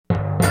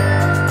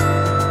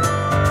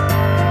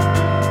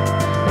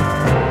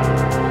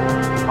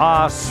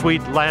Ah,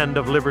 sweet land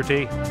of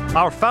liberty.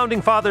 Our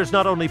founding fathers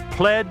not only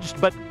pledged,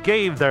 but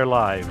gave their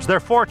lives, their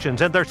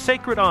fortunes, and their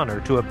sacred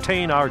honor to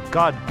obtain our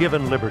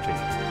God-given liberty.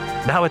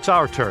 Now it's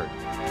our turn.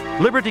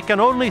 Liberty can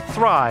only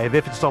thrive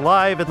if it's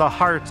alive in the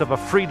hearts of a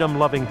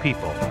freedom-loving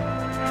people.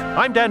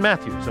 I'm Dan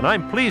Matthews, and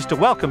I'm pleased to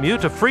welcome you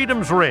to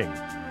Freedom's Ring.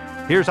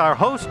 Here's our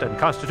host and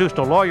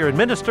constitutional lawyer and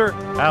minister,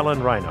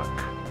 Alan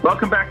Reinach.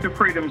 Welcome back to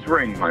Freedom's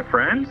Ring, my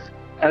friends.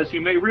 As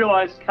you may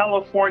realize,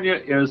 California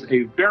is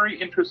a very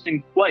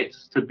interesting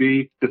place to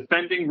be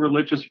defending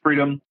religious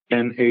freedom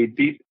in a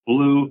deep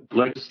blue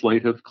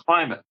legislative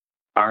climate.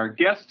 Our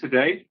guest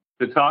today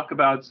to talk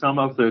about some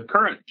of the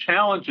current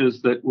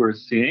challenges that we're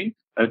seeing,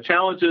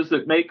 challenges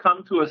that may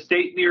come to a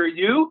state near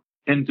you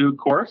in due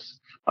course.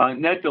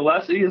 Ned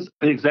Gillespie is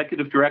the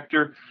executive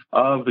director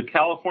of the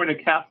California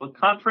Catholic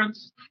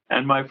Conference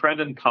and my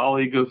friend and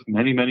colleague of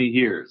many, many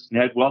years.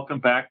 Ned, welcome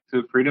back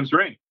to Freedom's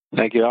Ring.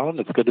 Thank you, Alan.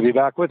 It's good to be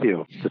back with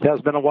you. It has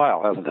been a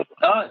while, hasn't it?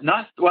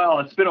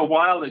 It's been a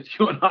while that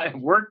you and I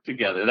have worked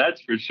together, that's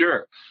for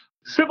sure.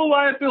 Civil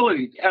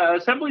liability,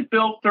 Assembly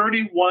Bill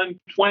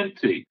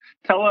 3120.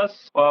 Tell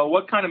us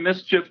what kind of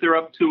mischief they're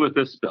up to with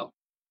this bill.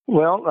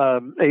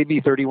 Well, AB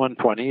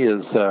 3120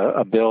 is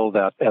a bill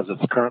that, as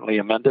it's currently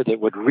amended, it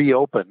would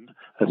reopen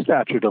a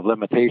statute of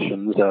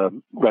limitations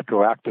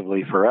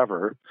retroactively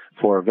forever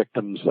for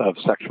victims of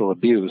sexual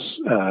abuse,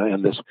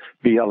 and this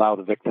allow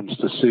the victims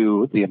to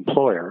sue the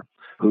employer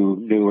who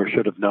knew or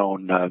should have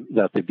known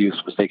that the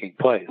abuse was taking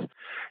place.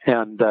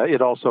 And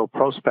it also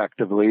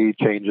prospectively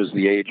changes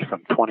the age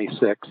from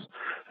 26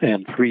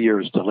 and 3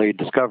 years delayed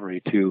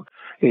discovery to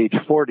age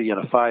 40 and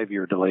a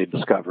 5-year delayed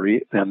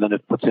discovery, and then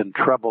it puts in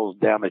treble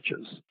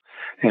damages.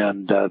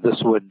 And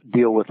this would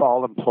deal with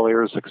all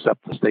employers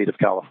except the state of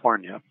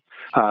California.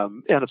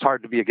 And it's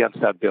hard to be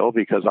against that bill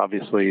because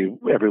obviously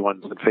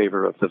everyone's in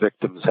favor of the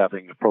victims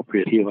having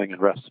appropriate healing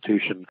and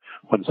restitution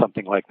when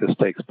something like this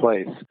takes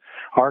place.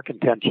 Our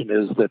contention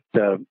is that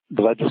the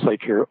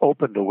legislature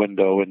opened a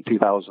window in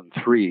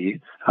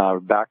 2003,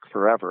 back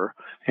forever,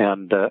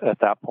 and at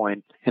that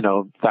point,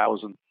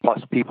 1,000+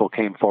 people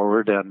came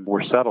forward and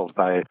were settled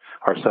by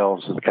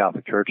ourselves as the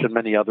Catholic Church and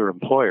many other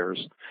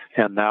employers.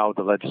 And now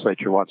the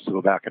legislature wants to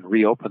go back and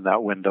reopen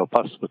that window,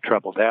 plus with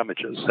treble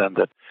damages. And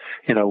that,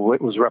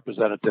 it was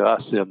represented to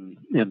us in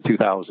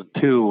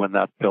 2002 when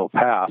that bill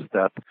passed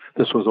that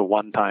this was a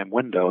one-time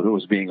window that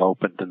was being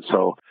opened. And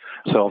so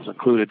ourselves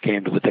included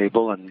came to the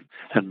table and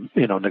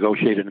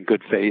negotiated in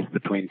good faith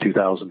between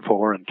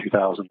 2004 and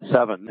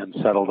 2007 and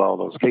settled all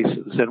those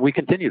cases. And we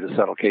continue to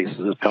settle cases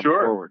that come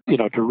forward.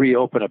 To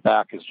reopen it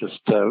back is just,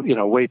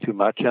 way too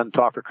much. And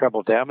to offer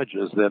treble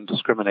damages then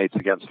discriminates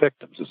against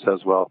victims. It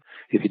says, well,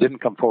 if you didn't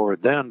come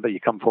forward then, but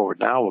you come forward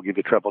now, we'll give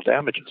you treble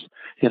damages.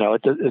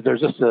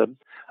 There's just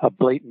a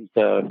blatant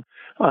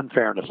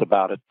unfairness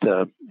about it.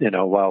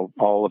 While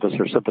all of us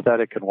are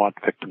sympathetic and want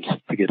victims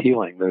to get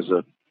healing, there's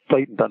a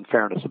blatant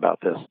unfairness about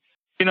this.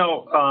 In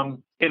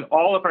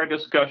all of our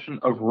discussion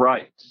of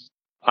rights,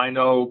 I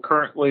know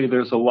currently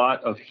there's a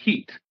lot of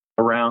heat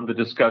around the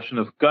discussion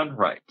of gun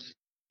rights.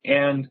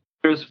 And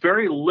there's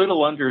very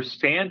little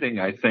understanding,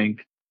 I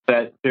think,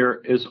 that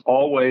there is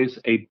always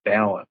a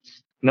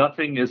balance.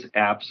 Nothing is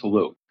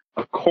absolute.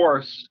 Of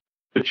course,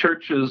 the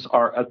churches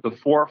are at the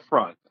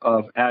forefront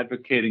of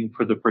advocating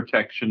for the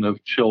protection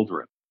of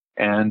children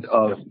and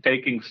of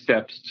taking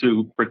steps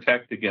to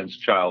protect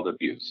against child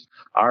abuse.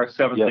 Our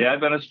Seventh-day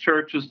Adventist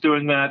Church is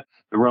doing that.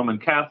 The Roman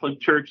Catholic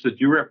Church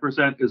that you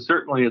represent is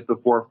certainly at the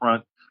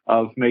forefront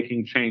of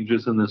making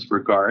changes in this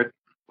regard.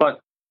 But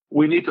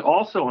we need to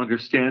also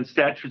understand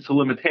statutes of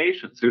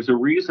limitations. There's a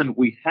reason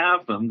we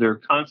have them. They're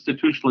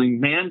constitutionally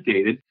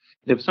mandated.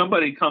 If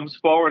somebody comes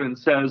forward and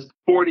says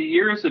 40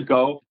 years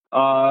ago,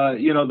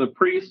 the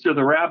priest or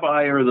the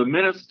rabbi or the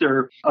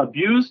minister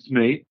abused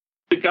me,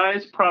 the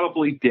guy's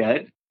probably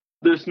dead.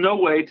 There's no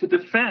way to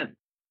defend.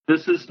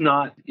 This is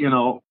not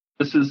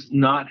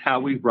how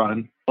we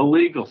run a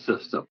legal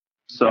system.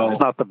 So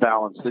it's not the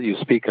balance that you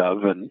speak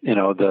of, and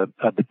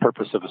the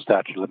purpose of a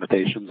statute of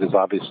limitations is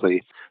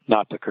obviously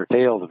not to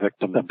curtail the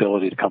victim's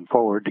ability to come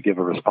forward to give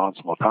a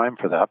responsible time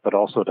for that, but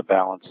also to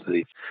balance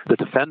the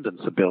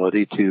defendant's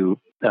ability to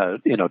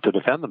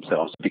defend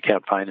themselves. If you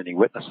can't find any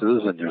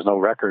witnesses and there's no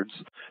records,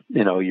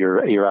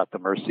 you're at the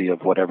mercy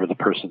of whatever the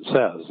person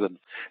says. And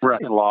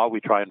in law,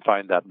 we try and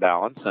find that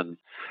balance.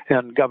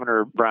 And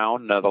Governor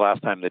Brown, the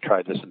last time they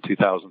tried this in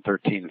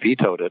 2013,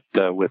 vetoed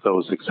it with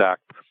those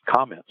exact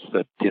comments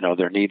that,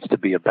 there needs to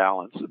be a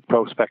balance.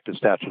 Prospective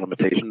statute of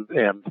limitations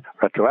and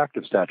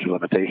retroactive statute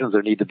of limitations,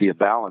 there need to be a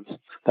balance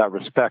that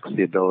respects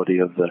the ability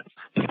of the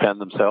defend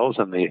themselves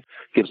and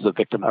gives the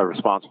victim a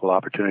responsible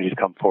opportunity to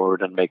come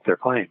forward and make their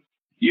claim.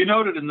 You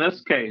noted in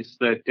this case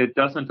that it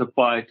doesn't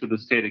apply to the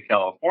state of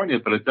California,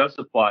 but it does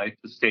apply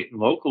to state and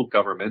local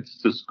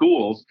governments, to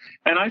schools.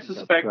 And I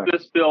suspect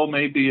this bill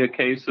may be a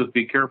case of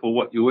be careful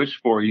what you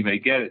wish for, you may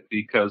get it,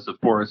 because,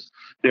 of course,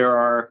 there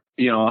are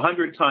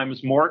 100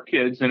 times more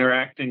kids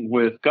interacting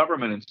with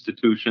government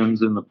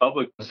institutions in the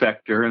public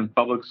sector and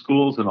public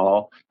schools and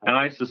all. And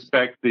I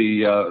suspect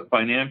the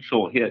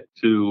financial hit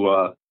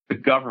to the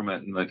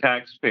government and the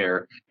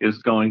taxpayer is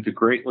going to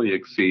greatly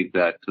exceed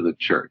that to the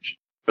church.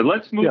 But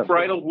let's move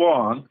right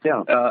along.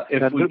 Yeah.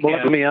 If we can.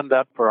 Let me end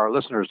that for our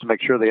listeners to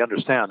make sure they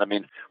understand. I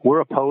mean, we're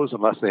opposed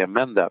unless they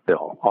amend that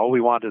bill. All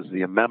we want is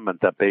the amendment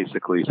that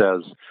basically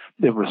says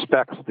it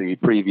respects the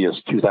previous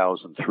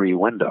 2003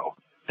 window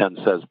and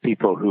says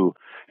people who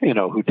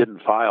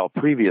didn't file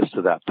previous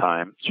to that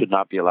time should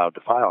not be allowed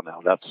to file now.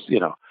 That's,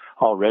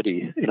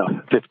 already,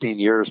 15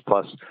 years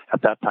plus.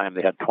 At that time,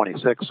 they had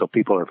 26, so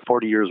people are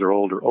 40 years or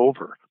older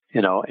over,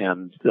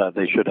 and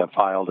they should have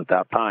filed at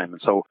that time.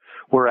 And so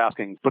we're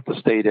asking, put the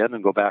state in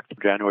and go back to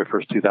January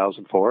 1st,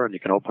 2004, and you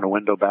can open a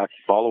window back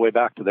all the way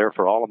back to there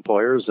for all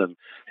employers,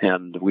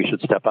 and we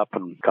should step up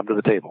and come to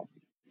the table.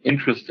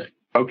 Interesting.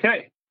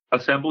 Okay.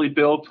 Assembly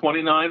Bill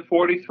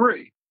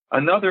 2943.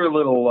 Another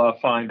little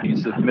fine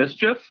piece of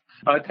mischief.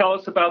 Tell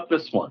us about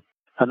this one.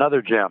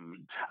 Another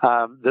gem.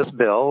 This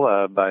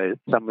bill by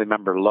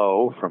Assemblymember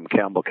Lowe from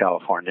Campbell,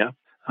 California,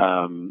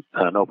 an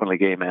openly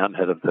gay man,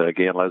 head of the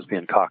Gay and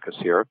Lesbian Caucus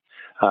here,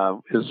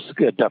 is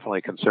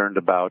definitely concerned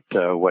about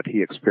what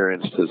he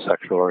experienced as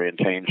sexual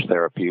orientation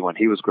therapy when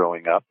he was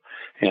growing up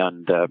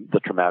and the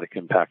traumatic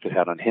impact it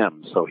had on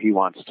him. So he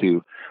wants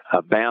to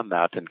ban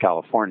that in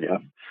California.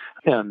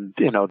 And,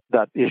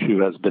 that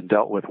issue has been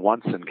dealt with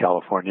once in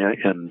California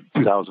in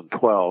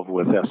 2012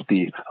 with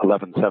SB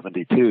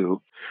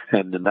 1172.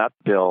 And in that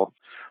bill,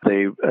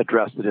 they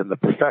addressed it in the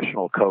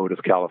Professional Code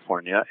of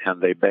California,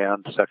 and they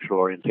banned sexual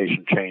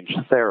orientation change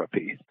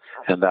therapy.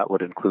 And that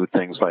would include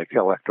things like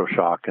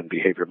electroshock and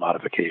behavior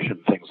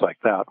modification, things like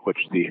that, which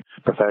the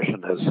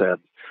profession has said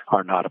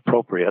are not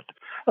appropriate.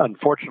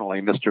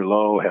 Unfortunately, Mr.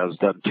 Lowe has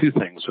done two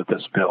things with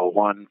this bill.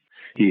 One,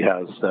 he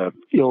has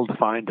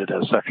ill-defined it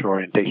as sexual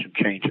orientation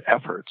change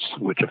efforts,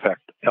 which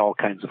affect all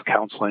kinds of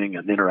counseling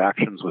and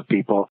interactions with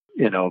people,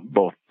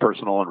 both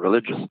personal and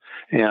religious,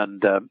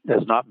 and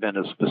has not been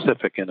as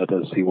specific in it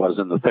as he was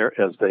in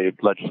as the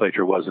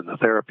legislature was in the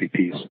therapy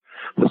piece.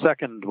 The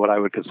second, what I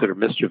would consider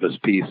mischievous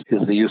piece,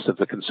 is the use of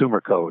the Consumer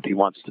Code. He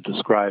wants to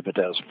describe it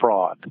as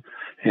fraud,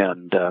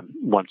 and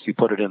once you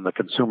put it in the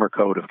Consumer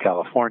Code of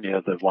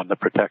California, the one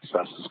that protects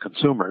us as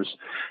consumers,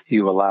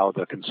 you allow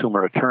the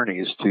consumer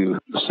attorneys to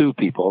sue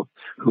people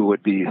who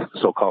would be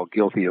so-called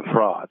guilty of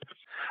fraud.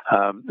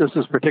 This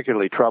is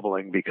particularly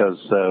troubling because,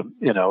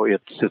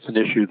 it's an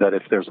issue that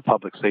if there's a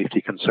public safety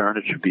concern,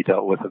 it should be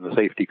dealt with in the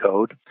safety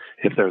code.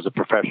 If there's a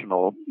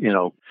professional,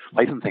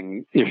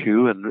 licensing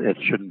issue and it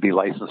shouldn't be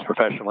licensed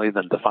professionally,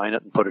 then define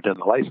it and put it in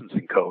the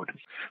licensing code.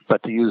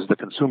 But to use the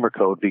consumer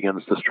code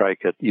begins to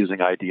strike at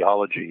using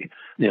ideology,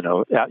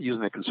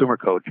 using the consumer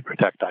code to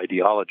protect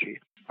ideology.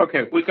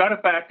 Okay, we got to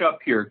back up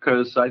here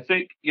because I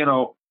think,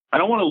 I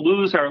don't want to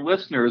lose our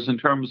listeners in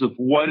terms of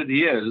what it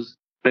is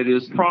that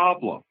is the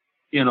problem.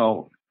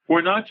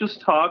 We're not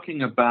just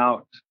talking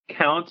about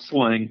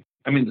counseling.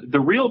 I mean, the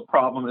real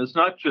problem is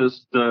not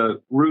just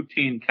the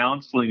routine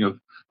counseling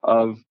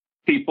of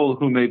people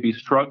who may be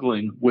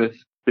struggling with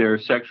their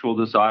sexual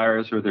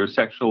desires or their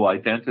sexual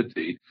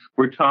identity.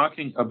 We're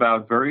talking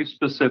about very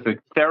specific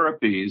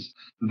therapies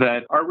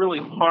that are really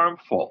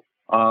harmful.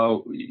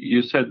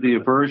 You said the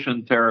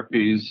aversion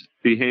therapies,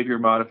 behavior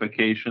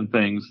modification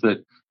things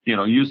that,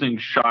 using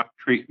shock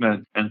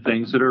treatment and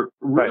things that are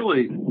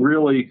really,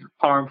 really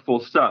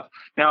harmful stuff.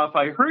 Now, if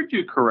I heard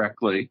you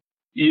correctly,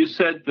 you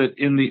said that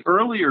in the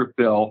earlier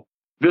bill,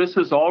 this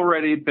has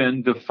already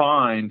been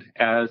defined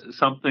as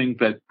something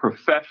that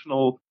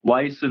professional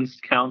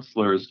licensed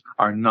counselors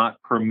are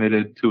not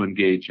permitted to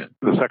engage in.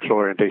 The sexual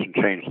orientation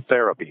change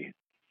therapy.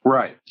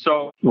 Right.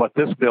 So what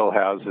this bill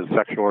has is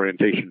sexual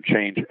orientation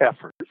change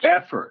efforts.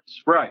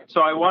 Efforts, right.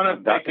 So I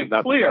want to make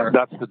it clear.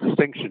 That's the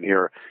distinction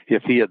here.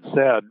 If he had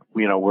said,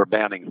 we're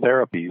banning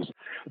therapies,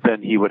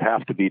 then he would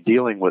have to be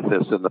dealing with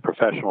this in the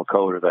professional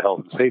code or the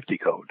health and safety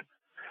code.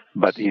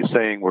 But he's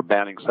saying we're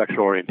banning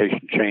sexual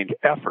orientation change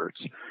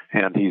efforts,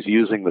 and he's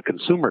using the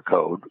consumer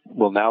code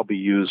will now be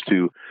used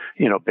to,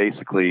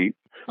 basically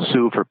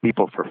sue for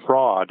people for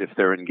fraud if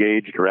they're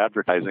engaged or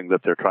advertising that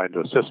they're trying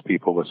to assist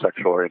people with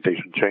sexual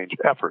orientation change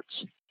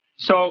efforts.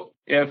 So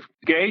if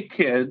gay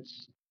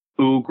kids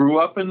who grew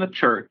up in the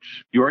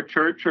church, your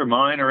church or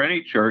mine or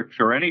any church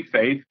or any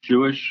faith,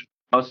 Jewish,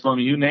 Muslim,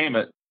 you name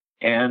it,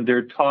 and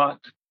they're taught,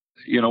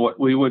 what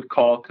we would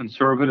call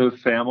conservative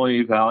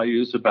family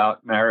values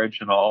about marriage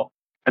and all,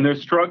 and they're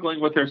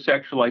struggling with their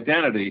sexual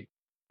identity,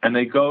 and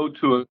they go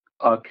to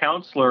a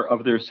counselor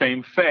of their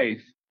same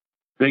faith,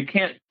 they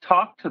can't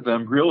talk to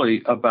them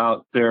really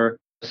about their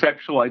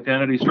sexual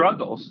identity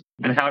struggles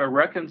and how to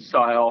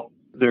reconcile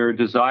their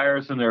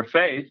desires and their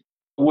faith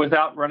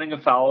without running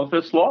afoul of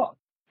this law.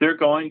 They're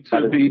going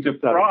to be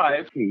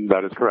deprived.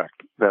 That is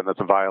correct. Then that's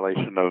a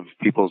violation of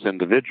people's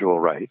individual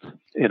rights,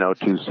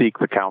 to seek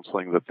the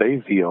counseling that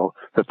they feel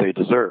that they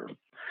deserve.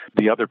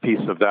 The other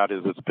piece of that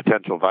is its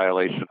potential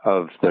violation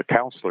of the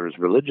counselor's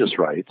religious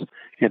rights.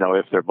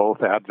 If they're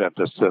both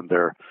Adventists and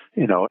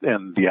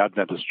and the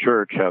Adventist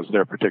church has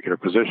their particular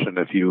position,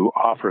 if you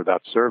offer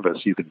that service,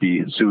 you could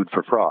be sued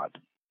for fraud.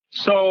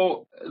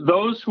 So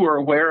those who are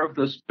aware of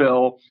this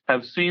bill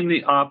have seen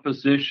the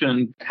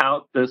opposition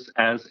tout this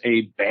as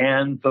a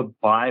ban the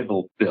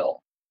Bible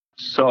bill.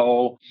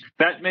 So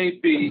that may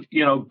be,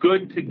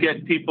 good to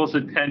get people's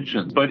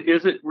attention, but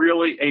is it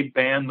really a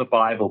ban the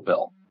Bible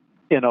bill?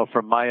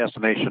 From my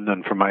estimation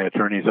and from my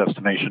attorney's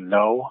estimation,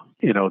 no.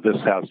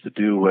 This has to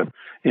do with,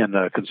 in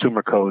the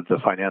consumer code, the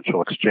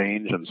financial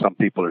exchange. And some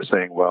people are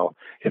saying, well,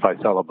 if I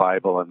sell a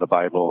Bible and the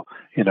Bible,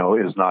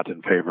 is not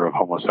in favor of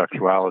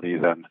homosexuality,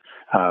 then,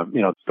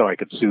 so I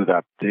could sue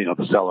that,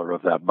 the seller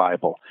of that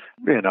Bible.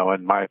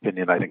 In my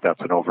opinion, I think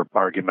that's an over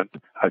argument.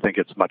 I think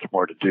it's much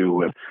more to do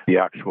with the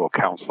actual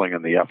counseling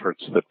and the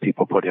efforts that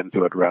people put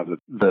into it rather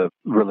than the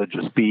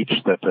religious speech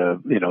that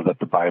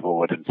the Bible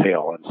would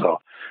entail. And so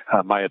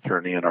my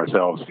attorney and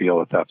ourselves feel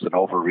that that's an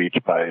overreach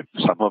by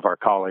some of our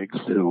colleagues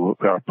who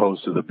are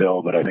opposed to the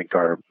bill, but I think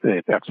are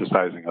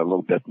exercising a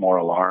little bit more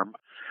alarm.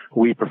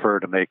 We prefer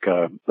to make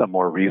a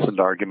more reasoned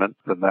argument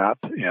than that,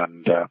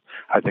 and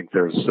I think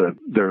there's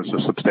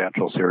a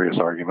substantial, serious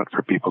argument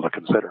for people to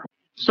consider.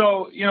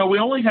 So, we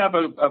only have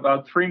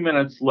about 3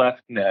 minutes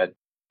left, Ned,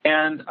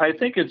 and I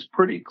think it's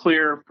pretty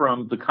clear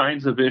from the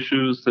kinds of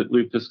issues that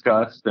we've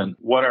discussed and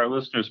what our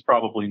listeners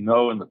probably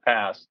know in the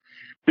past.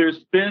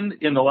 There's been,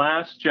 in the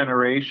last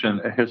generation,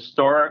 a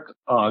historic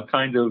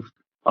kind of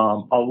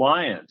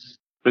alliance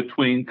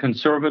between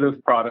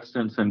conservative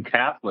Protestants and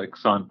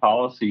Catholics on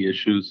policy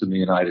issues in the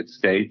United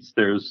States.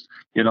 There's,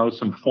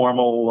 some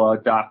formal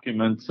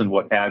documents and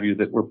what have you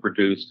that were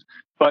produced.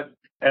 But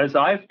as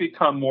I've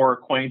become more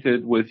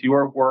acquainted with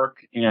your work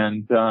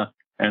and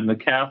the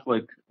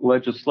Catholic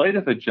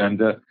legislative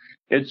agenda,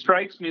 it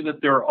strikes me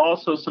that there are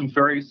also some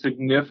very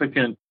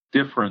significant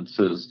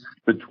differences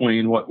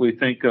between what we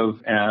think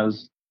of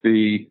as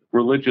the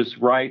religious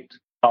right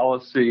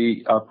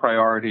policy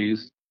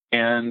priorities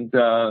and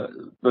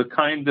the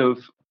kind of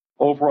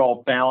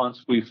overall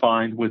balance we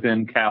find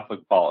within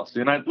Catholic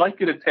policy. And I'd like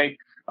you to take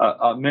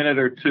a minute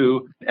or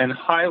two and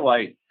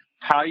highlight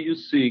how you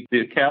see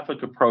the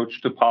Catholic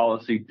approach to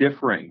policy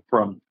differing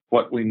from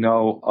what we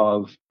know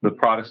of the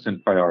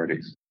Protestant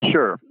priorities.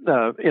 Sure.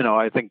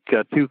 I think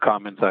two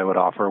comments I would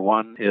offer.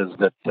 One is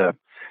that,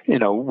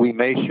 we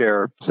may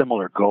share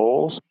similar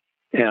goals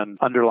and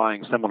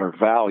underlying similar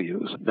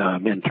values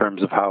in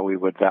terms of how we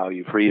would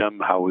value freedom,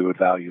 how we would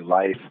value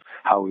life,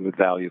 how we would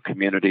value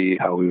community,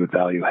 how we would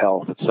value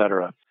health, et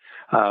cetera,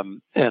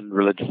 and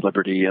religious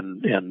liberty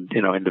and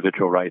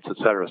individual rights, et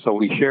cetera. So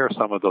we share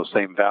some of those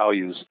same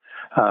values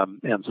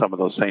and some of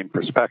those same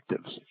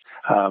perspectives.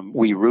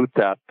 We root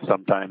that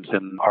sometimes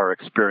in our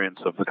experience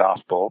of the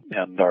gospel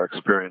and our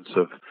experience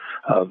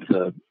of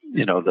the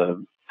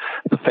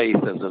faith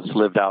as it's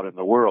lived out in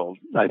the world.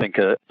 I think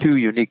two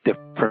unique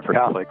different for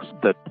Catholics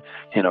that,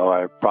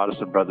 our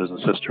Protestant brothers and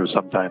sisters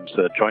sometimes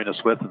join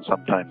us with and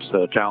sometimes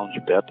challenge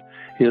a bit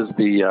is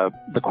the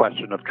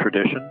question of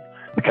tradition.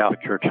 The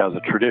Catholic Church has a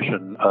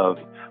tradition of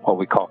what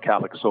we call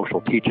Catholic social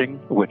teaching,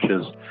 which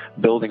is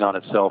building on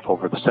itself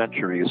over the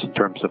centuries in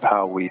terms of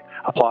how we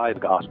apply the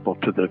gospel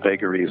to the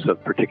vagaries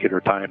of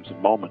particular times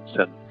and moments.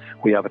 And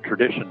we have a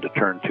tradition to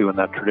turn to, and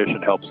that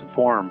tradition helps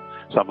inform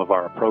some of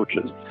our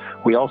approaches.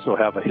 We also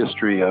have a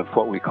history of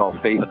what we call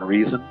faith and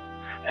reason.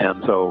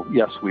 And so,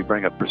 yes, we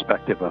bring a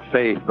perspective of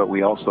faith, but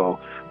we also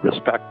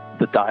respect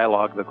the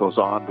dialogue that goes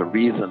on, the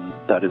reason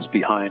that is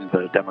behind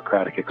the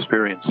democratic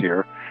experience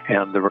here,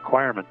 and the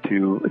requirement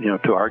to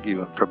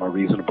argue from a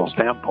reasonable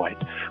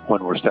standpoint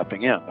when we're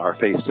stepping in. Our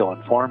faith still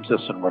informs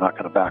us, and we're not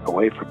going to back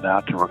away from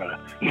that, and we're going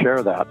to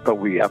share that, but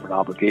we have an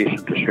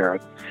obligation to share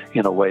it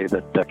in a way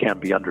that can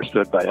be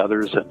understood by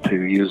others and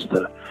to use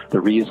the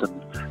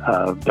reason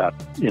that,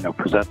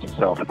 presents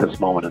itself at this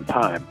moment in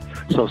time.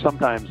 So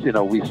sometimes,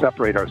 we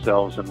separate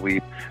ourselves and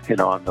we,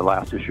 on the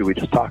last issue we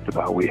just talked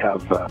about, we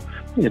have,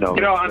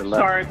 I'm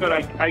sorry, but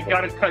I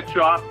got to cut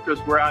you off because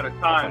we're out of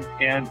time.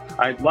 And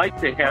I'd like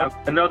to have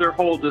another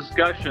whole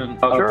discussion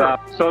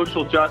about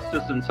social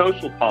justice and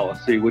social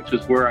policy, which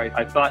is where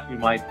I thought you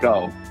might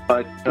go.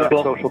 But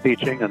social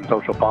teaching and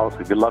social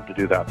policy, we'd love to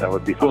do that. That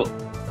would be fun.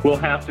 We'll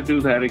have to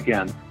do that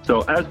again.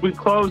 So as we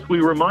close,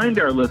 we remind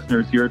our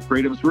listeners here at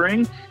Freedom's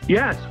Ring,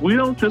 yes, we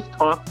don't just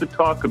talk the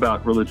talk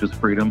about religious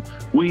freedom.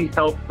 We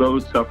help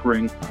those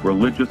suffering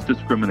religious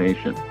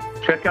discrimination.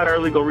 Check out our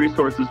legal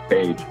resources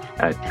page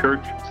at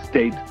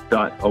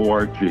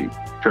churchstate.org,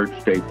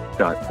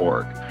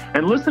 churchstate.org.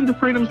 And listen to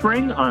Freedom's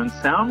Ring on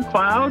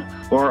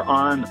SoundCloud or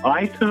on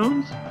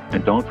iTunes.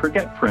 And don't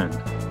forget, friend,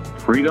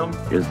 freedom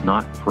is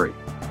not free.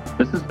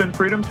 This has been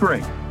Freedom's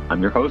Ring.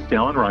 I'm your host,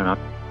 Alan Reinach.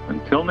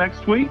 Until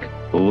next week,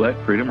 let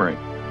freedom ring.